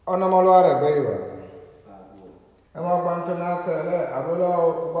Ona malware beiwa. Ema bantu na tele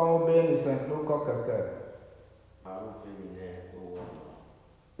abulo ba be ni St. Luke keke.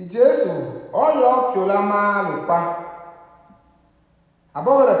 Ijesu oyo kyola ma lupa.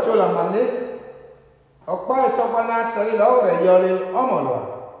 Abo re kyola ma ne. Okpa itopa na tele lo re yole omolwa.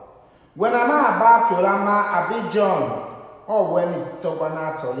 When ama ba kyola ma abi John or when it topa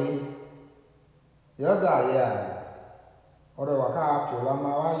na tele. Yoza ya. Ore waka kyola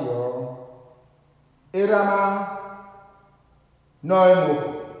ma wa yo. Irama noimo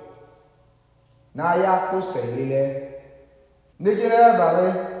na ya ko selile nigire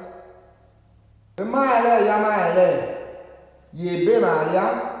bare maile ya maile ye be ma ya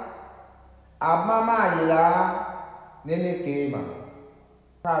abama yila nene kema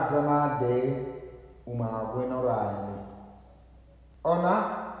ka zama de uma bueno rai ona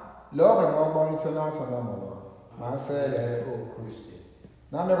lo ga mo bon tona tona mo ma sele o Christi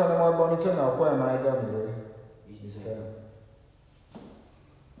na me ko mo bon tona ko ma ida mi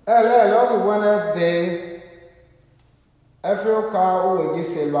Hello, Wednesday. Africa o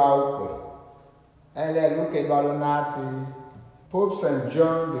egise ba ukwe. Look at Balonati, Pope St.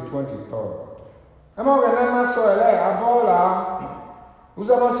 John the 23rd. Amo gana maso avola.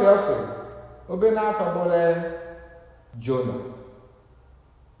 Uzama seose. Obena tabole Jonah.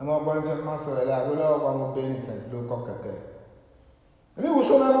 Amo bonjon maso abola wa mo ben St. Luke keke. Emi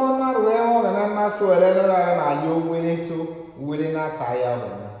usona mo na ruwe mo gana maso na ma yo wele to wele na taya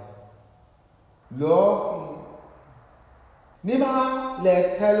wona. Lo nima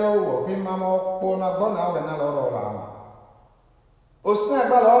le telo wo bima mo pona bona we na lo la osne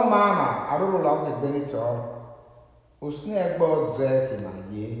gba lo mama aruru la ko benito osne gba ze ki ma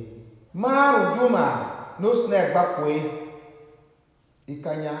ye maru juma no sne gba kwe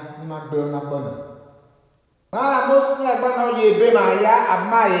ikanya nima gbe ona bona mara mo sne gba no ye be ma ya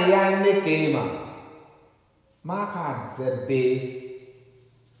ama ye ya ne ke ma ka ze be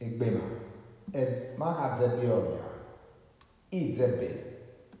egbema man had the beer. Eat the bed.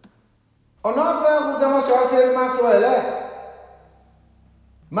 On not who Zamos yourself, Maswell.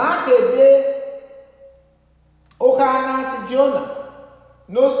 Mark a day. Okana Jonah.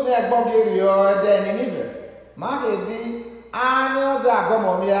 No snake boggy or then in either. Mark a day. I know that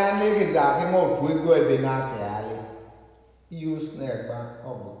Gomomia niggas are him out with go the Nazi alley. You snake back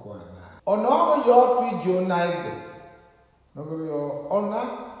of the corner. On all your three Jonah. No go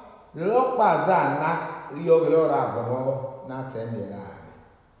honor. Lokpa zana yogelora gomo na temela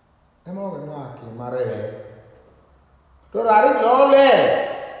emo gno aki marele to rari lole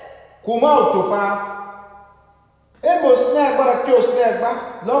kuma utofa emo snack bara kyo snack ba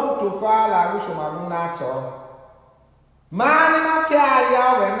lo utofa la guso maguna cho mani ma kya ya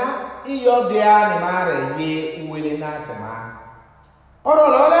wena iyo dia ni mare ye uwele na tema oro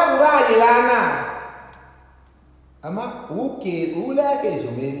lole bura yilana ama uke ule ke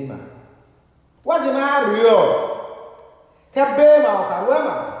zumeni ma wazi ma rio kebe ma ka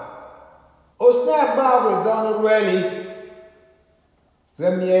wema osna ba we zon really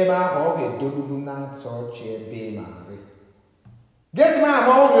remie ma ho ke dodudu na so che be ma re get ma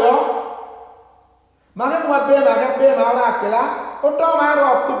mo rio ma ke mo be ma ora kela o to ma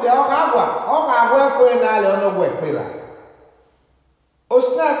ro ku de o ka gwa ko na le ono gwe pera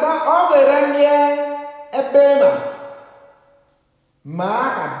osna ba o we remie ebe ma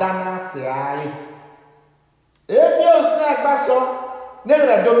ka dana ti ali ebi osna gbaso ne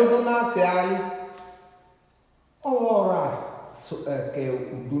re dodu na ti ali ora so ke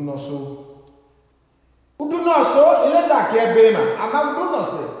uduno so ile da ke be ma ama uduno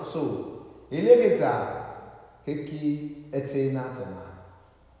so ile geta keki ete na tena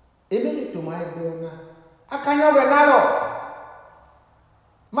ebe to ma egbe na akanyo we na lo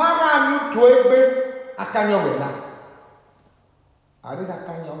ma ga mi to egbe akanyo we na Ari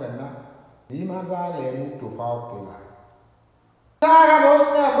kakanya wena ima za le mu to fa okela Saga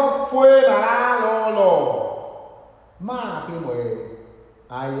bosna bo pwe na lolo ma pe mo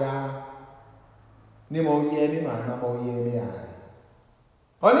aya ni mo ye ni ma na mo ye ni ari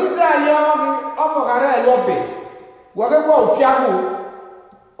oni za yo mi omo kare lo be wo ke ko ofiaku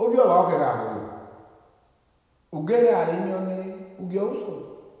obi o wa okela bo ugere ari ni oni ugi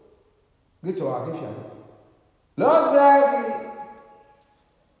oso gito wa ke fiaku lo za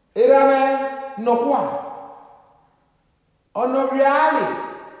Irame no kwa ono reali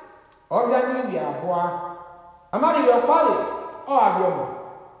organi ya bua amari yo pale o abiomo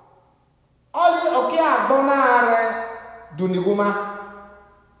oli oke agbonare duniguma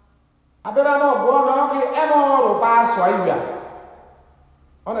abera no bo ma oke emo ro pa so ayua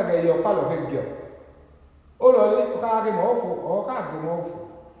ona ga yo palo ke gyo o lo le ka ke mo fu o ka ke mo fu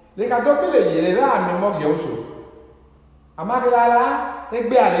Le ka do pele yele ra mi mo ge oso. Amagala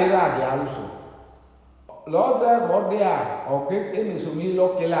egbe ale ra ge aluso. Lo ze ko de a o ke emi so mi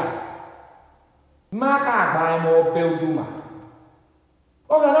lo kela. Ma ka gba mo be oduma.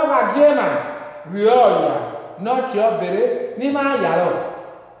 O ga no ga ge ma ri o ya no ti o bere ni ma ya lo.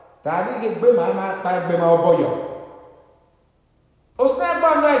 Tàbí ke gbe ma pa gbe ma oboyo. O sna gba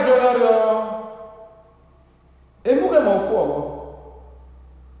no ejo no ro. Emu ke mo fu obo.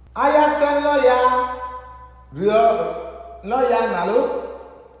 Aya ten lawyer, real lawyer nalo.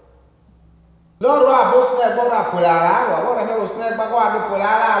 Lọ́rọ̀ àbọ̀sẹ̀ gbọ́dọ̀ àpòlára wọ̀ wọ́n rẹ̀ òsínà gbàgbọ́ àbí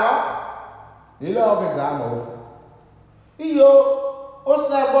pòlára wọ̀ nílò ọ̀gẹ̀dẹ̀ àmọ́ iyo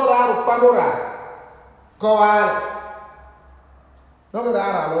òsínà gbọ́dọ̀ àrùpamọ́ra kọ́wá rẹ̀ lọ́gẹ̀dẹ̀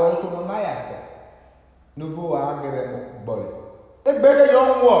àrà lọ́wọ́ sọmọ náyà sẹ̀ nubu àgẹ̀rẹ̀ gbọ̀lẹ̀ ẹgbẹ́rẹ́ yọ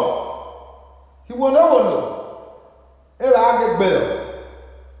ń wọ̀ ìwọ náà wọ̀ lọ ẹ̀rọ àgẹ̀gbẹ̀lẹ̀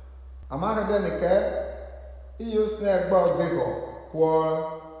amagede nike iyo òsínà gbọ́ zikọ̀ kwọ́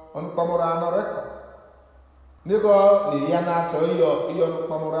on pamora no reko nigo liliana to iyo no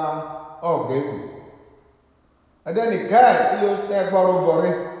pamora ogeku adani kai iyo ste gboro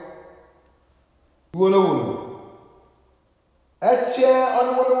bore wolo eche on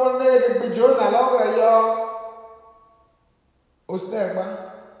wono ne de bijo na logra yo oste gba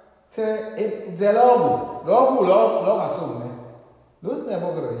te logu lo asune lo ste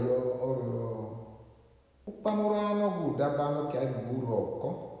bogra yo oro pamora no gu daba no kai buro ko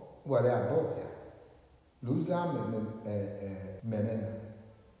wale abokia luza menena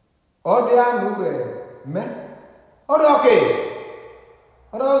ode anure me ode oke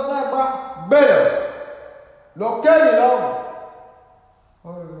ode osnapa bele lo keni lo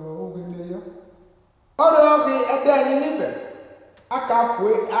ode ogele yo ode oke ede ni nibe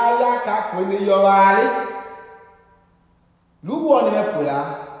akapwe aya akapwe ni yo wali luwo ni me pula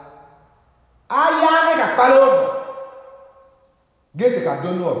aya ni ka palo gese ka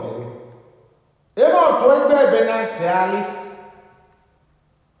donu obere ebe otu egbe ebe na ntị ali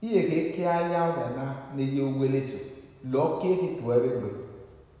ihe ke anya ụda na ye oweletu lo ke ki tu ebe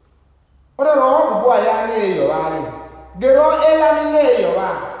ore ro bu aya na eyo ali gero ela ni na eyo wa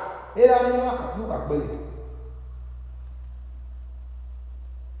ela ni wa ka ku ka gbele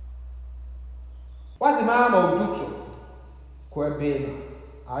wati ma ma odutu ko ebe na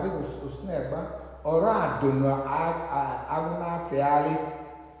ari usna egba ọ̀rọ̀ àdùnnú agúnnáàtì alì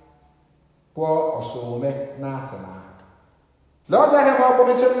pọ̀ ọ̀ṣọ́wọ́mẹ́ náàtì náà. Lọ́jọ́ ẹ̀kọ́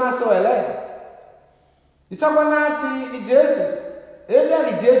ọkùnrin tó máa sọ ẹ̀lẹ́. Ìṣọ́gbọ́n náàtì ìjésù. Ebe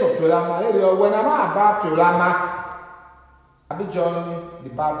ìjésù pìọ́lámà èrè ọ̀wẹ́ náà máa bá pìọ́lámà. Àbíjọ ní the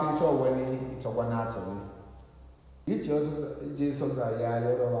baptist ọ̀wẹ́ ní ìṣọ́gbọ́n náàtì ní. Ìjésù zàyà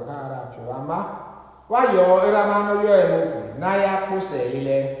lọ́rọ̀ wà káàrà pìọ́lámà. Wáyọ̀ ìramá náà yọ ẹ̀mú náà yá kúsẹ̀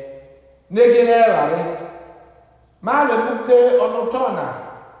ilẹ̀. Negine rare male buke onotona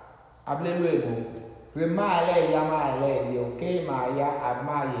ablelu ego remale ya male yo kema ya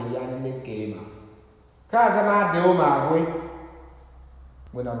amaye ya ne kema kaza na de o ma we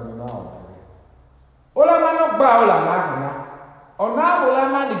wena no na o ola ma no gba ola ma na ona ola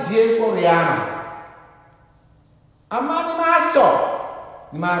ma di jesu riana amani ma so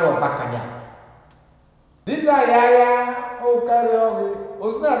ni ma ro bakanya disa ya o kare o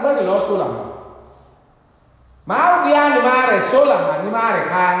osina agbẹ́ni lọ sólà mọ́ máa ń di á ní máa rẹ̀ sólà mọ́ ní máa rẹ̀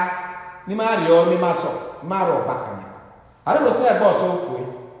ká ní máa rí ọ ní máa sọ ní máa rọ̀ ọ̀bá kan ní àdúgbò osina ẹ̀gbọ́ ọ̀sọ́ òkú ẹ̀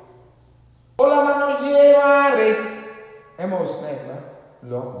ó lámà náà yé máa rẹ̀ ẹ̀ mọ́ osina ẹ̀gbá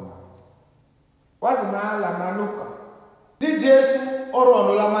lọ́kùnrin wá sì máa lámà lókà ní jésù ọ̀rọ̀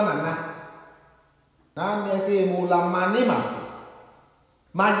ọ̀nà lámà nàná náà ní ẹ̀kẹ́ èmú lámà ní mà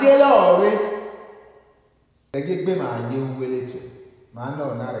máa yé lọ́ọ̀rẹ́ ẹ̀gẹ́ gbé máa yé wẹ́lẹ́ tó. Mano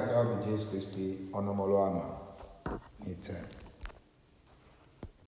na reka obi Jesu Kristi onomolo ama. It's